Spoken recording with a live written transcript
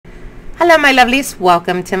Hello my lovelies,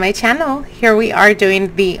 welcome to my channel. Here we are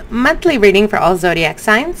doing the monthly reading for all zodiac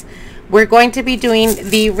signs. We're going to be doing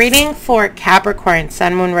the reading for Capricorn,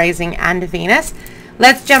 Sun, Moon, Rising, and Venus.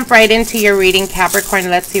 Let's jump right into your reading,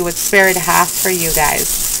 Capricorn. Let's see what Spirit has for you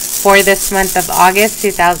guys for this month of August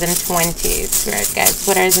 2020. Spirit guides,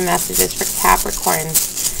 what are the messages for Capricorn?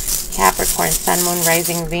 Capricorn, Sun, Moon,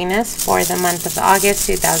 Rising, Venus for the month of August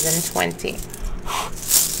 2020.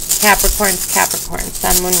 Capricorn,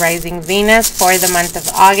 Sun, Moon, Rising, Venus for the month of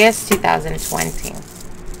August 2020.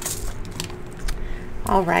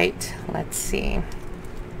 All right, let's see.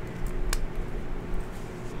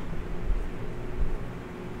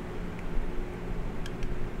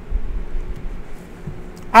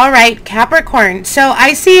 All right, Capricorn. So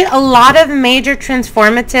I see a lot of major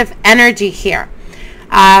transformative energy here.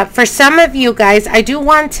 For some of you guys, I do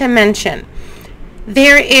want to mention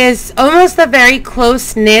there is almost a very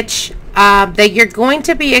close niche that you're going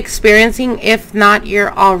to be experiencing, if not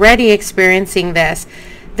you're already experiencing this,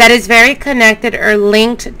 that is very connected or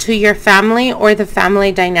linked to your family or the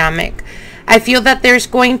family dynamic. I feel that there's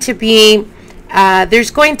going to be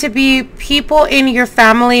people in your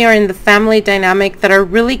family or in the family dynamic that are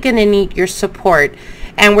really going to need your support.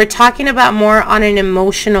 And we're talking about more on an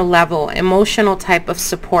emotional level, emotional type of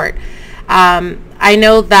support. I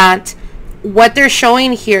know that what they're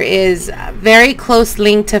showing here is a very close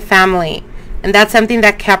link to family, and that's something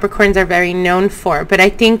that Capricorns are very known for. But I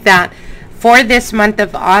think that for this month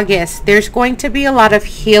of August, there's going to be a lot of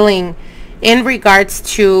healing in regards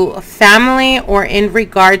to family or in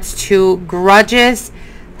regards to grudges,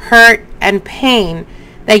 hurt, and pain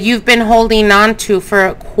that you've been holding on to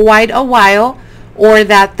for quite a while, or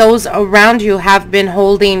that those around you have been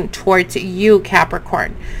holding towards you,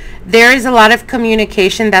 Capricorn. There is a lot of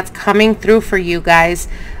communication that's coming through for you guys,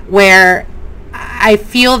 where I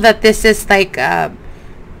feel that this is like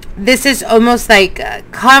this is almost like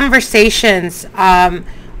conversations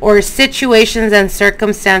or situations and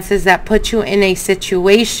circumstances that put you in a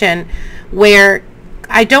situation where,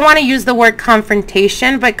 I don't want to use the word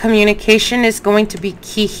confrontation, but communication is going to be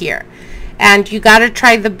key here. And you got to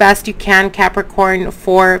try the best you can, Capricorn,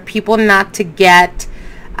 for people not to get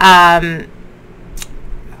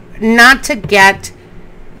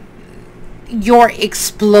your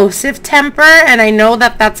explosive temper. And I know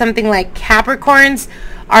that that's something like Capricorns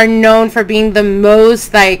are known for being the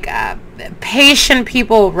most like patient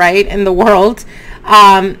people, right, in the world.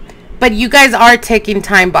 But you guys are taking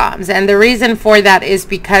time bombs, and the reason for that is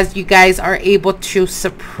because you guys are able to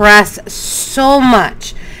suppress so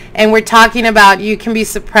much. And we're talking about, you can be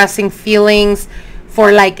suppressing feelings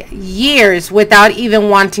for like years without even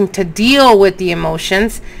wanting to deal with the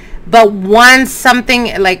emotions. But once something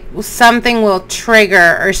will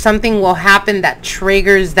trigger, or something will happen that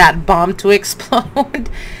triggers that bomb to explode,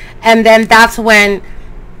 and then that's when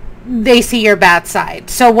they see your bad side.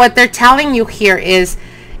 So what they're telling you here is,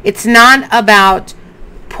 it's not about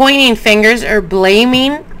pointing fingers or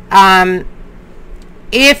blaming.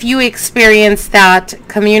 If you experience that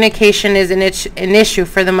communication is an issue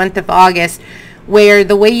for the month of August, where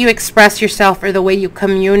the way you express yourself or the way you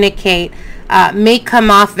communicate may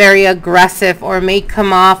come off very aggressive, or may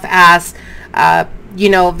come off as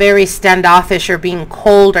very standoffish, or being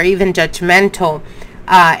cold, or even judgmental,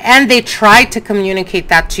 and they try to communicate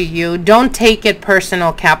that to you, don't take it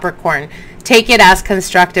personal, Capricorn. Take it as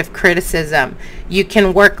constructive criticism. You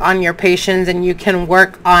can work on your patience, and you can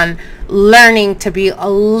work on learning to be a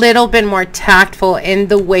little bit more tactful in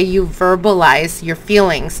the way you verbalize your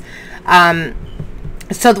feelings.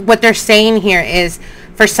 So what they're saying here is,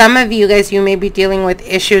 for some of you guys, you may be dealing with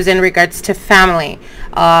issues in regards to family,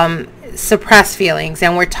 suppressed feelings,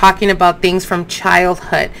 and we're talking about things from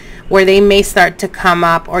childhood where they may start to come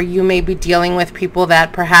up, or you may be dealing with people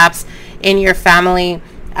that perhaps in your family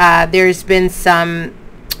there's been some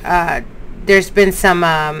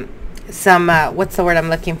what's the word I'm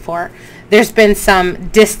looking for? There's been some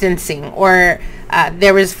distancing, or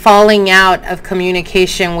there was falling out of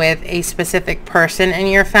communication with a specific person in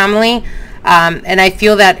your family. And I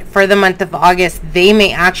feel that for the month of August, they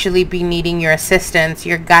may actually be needing your assistance,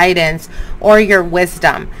 your guidance, or your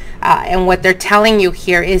wisdom. And what they're telling you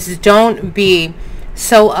here is, don't be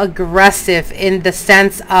so aggressive, in the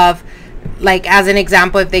sense of, like, as an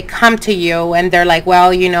example, if they come to you and they're like,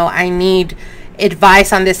 well, I need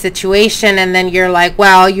advice on this situation, and then you're like,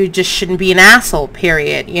 well, you just shouldn't be an asshole,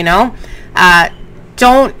 period.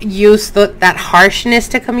 Don't use that harshness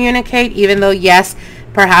to communicate, even though, yes,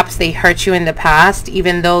 perhaps they hurt you in the past,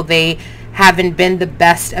 even though they haven't been the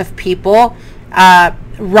best of people.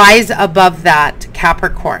 Rise above that,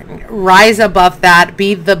 Capricorn. Rise above that.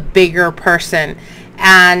 Be the bigger person,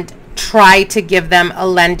 and try to give them a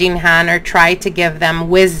lending hand or try to give them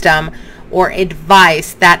wisdom or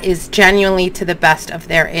advice that is genuinely to the best of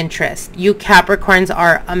their interest. You Capricorns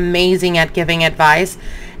are amazing at giving advice,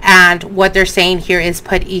 and what they're saying here is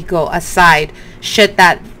put ego aside. Should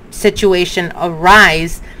that situation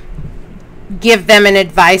arise, give them an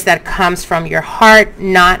advice that comes from your heart,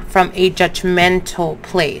 not from a judgmental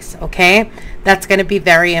place, okay? That's going to be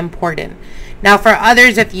very important. Now, for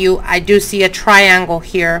others of you, I do see a triangle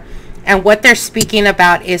here, and what they're speaking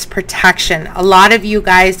about is protection. A lot of you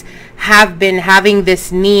guys have been having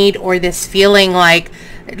this need or this feeling like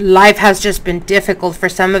life has just been difficult. For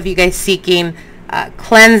some of you guys seeking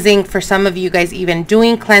cleansing, for some of you guys even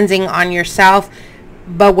doing cleansing on yourself.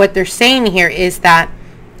 But what they're saying here is that,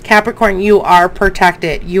 Capricorn, you are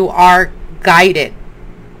protected. You are guided.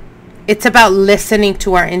 It's about listening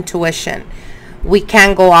to our intuition. We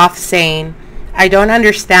can go off saying, I don't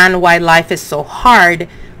understand why life is so hard,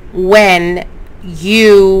 when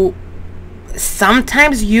you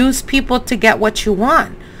sometimes use people to get what you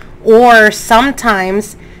want, or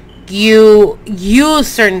sometimes you use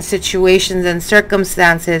certain situations and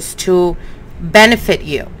circumstances to benefit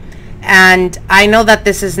you. And I know that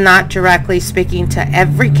this is not directly speaking to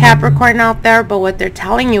every Capricorn out there, but what they're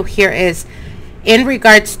telling you here is in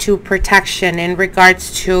regards to protection, in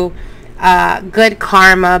regards to good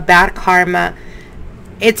karma, bad karma,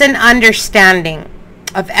 it's an understanding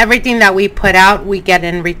of everything that we put out, we get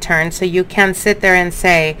in return. So you can sit there and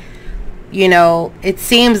say, you know, it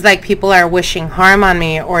seems like people are wishing harm on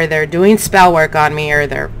me, or they're doing spell work on me, or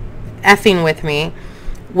they're effing with me,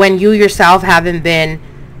 when you yourself haven't been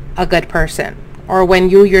a good person, or when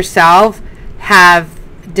you yourself have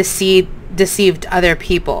deceived other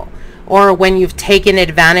people, or when you've taken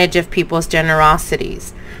advantage of people's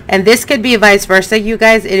generosities. And this could be vice versa, you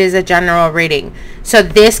guys. It is a general reading. So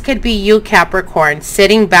this could be you, Capricorn,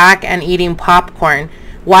 sitting back and eating popcorn,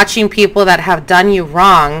 watching people that have done you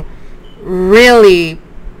wrong, really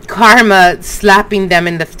karma slapping them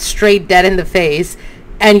in the straight dead in the face.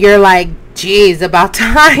 And you're like, geez, about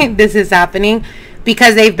time this is happening,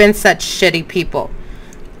 because they've been such shitty people.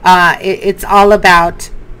 It's all about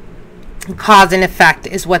cause and effect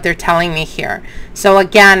is what they're telling me here. So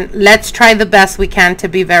again, let's try the best we can to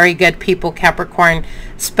be very good people, Capricorn.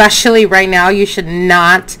 Especially right now, you should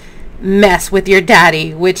not mess with your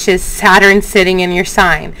daddy, which is Saturn sitting in your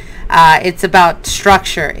sign. It's about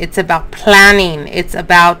structure. It's about planning. It's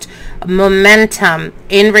about momentum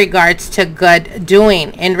in regards to good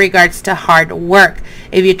doing, in regards to hard work.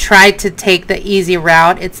 If you try to take the easy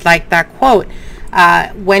route, it's like that quote.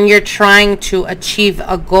 When you're trying to achieve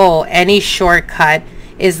a goal, any shortcut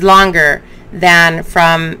is longer than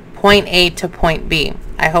from point A to point B.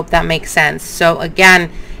 I hope that makes sense. So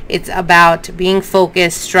again, it's about being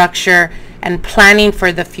focused, structure, and planning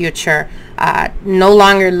for the future. No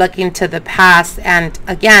longer looking to the past. And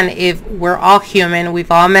again, if we're all human,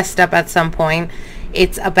 we've all messed up at some point.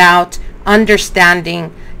 It's about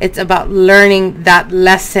understanding. It's about learning that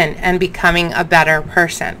lesson and becoming a better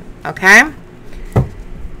person. Okay?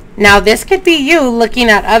 Now, this could be you looking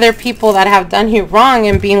at other people that have done you wrong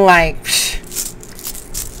and being like,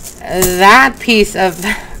 that piece of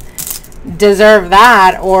deserve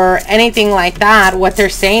that, or anything like that. What they're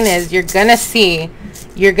saying is you're gonna see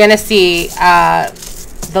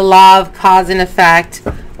the law of cause and effect,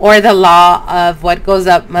 or the law of what goes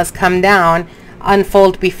up must come down,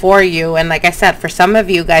 unfold before you. And like I said, for some of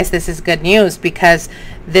you guys, this is good news, because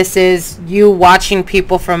this is you watching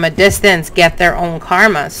people from a distance get their own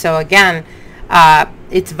karma. So again,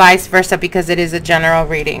 it's vice versa, because it is a general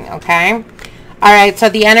reading. Okay. All right. So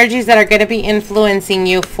the energies that are going to be influencing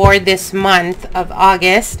you for this month of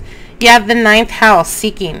August, you have the 9th house,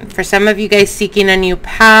 seeking. For some of you guys, seeking a new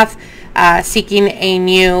path, seeking a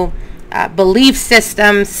new belief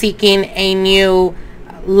system, seeking a new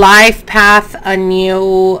life path, a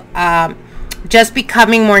new just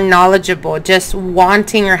becoming more knowledgeable, just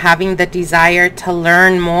wanting or having the desire to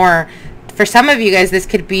learn more. For some of you guys, this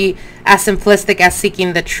could be as simplistic as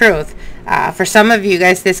seeking the truth. For some of you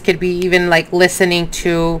guys, this could be even like listening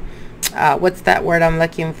to what's that word I'm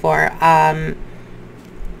looking for?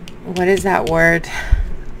 What is that word?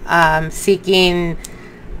 Seeking,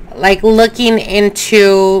 like looking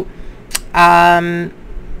into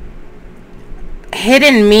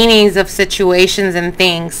hidden meanings of situations and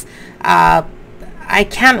things. I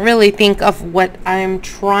can't really think of what I'm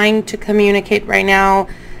trying to communicate right now,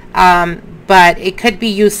 but it could be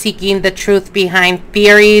you seeking the truth behind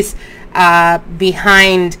theories,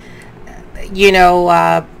 behind, you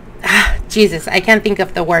know, Jesus, I can't think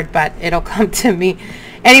of the word, but it'll come to me.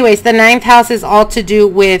 Anyways, the 9th house is all to do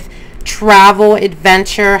with travel,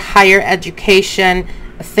 adventure, higher education,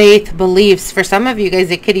 faith, beliefs. For some of you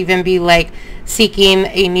guys, it could even be like seeking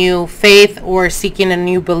a new faith or seeking a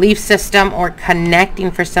new belief system, or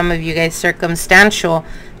connecting, for some of you guys, circumstantial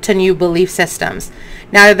to new belief systems.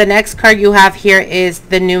 Now, the next card you have here is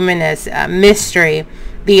the numinous, mystery,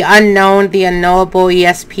 the unknown, the unknowable,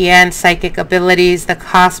 ESPN, psychic abilities, the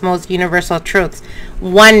cosmos, universal truths,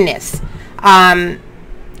 oneness.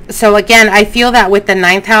 So again, I feel that with the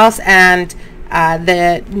ninth house and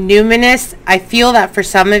the numinous, I feel that for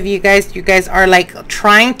some of you guys are like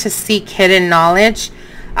trying to seek hidden knowledge.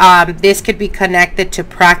 This could be connected to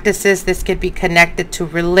practices. This could be connected to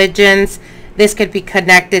religions. This could be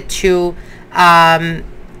connected to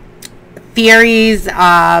theories,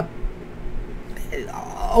 a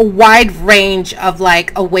wide range of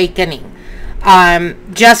like awakening.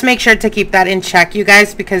 Just make sure to keep that in check, you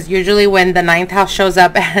guys, because usually when the ninth house shows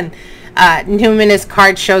up and numinous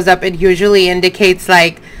card shows up, it usually indicates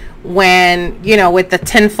like when, you know, with the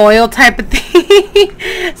tinfoil type of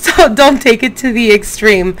thing. So don't take it to the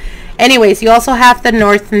extreme. Anyways, you also have the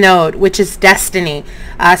north node, which is destiny.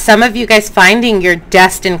 Some of you guys finding your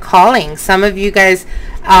destined calling. Some of you guys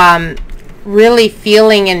really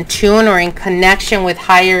feeling in tune or in connection with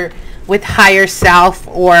higher self,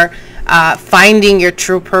 or finding your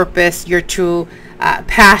true purpose, your true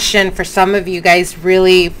passion. For some of you guys,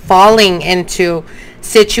 really falling into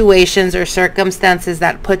situations or circumstances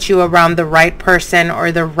that put you around the right person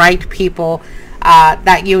or the right people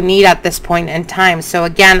that you need at this point in time. So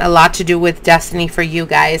again, a lot to do with destiny for you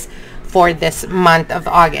guys for this month of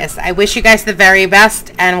August. I wish you guys the very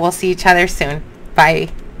best, and we'll see each other soon. Bye.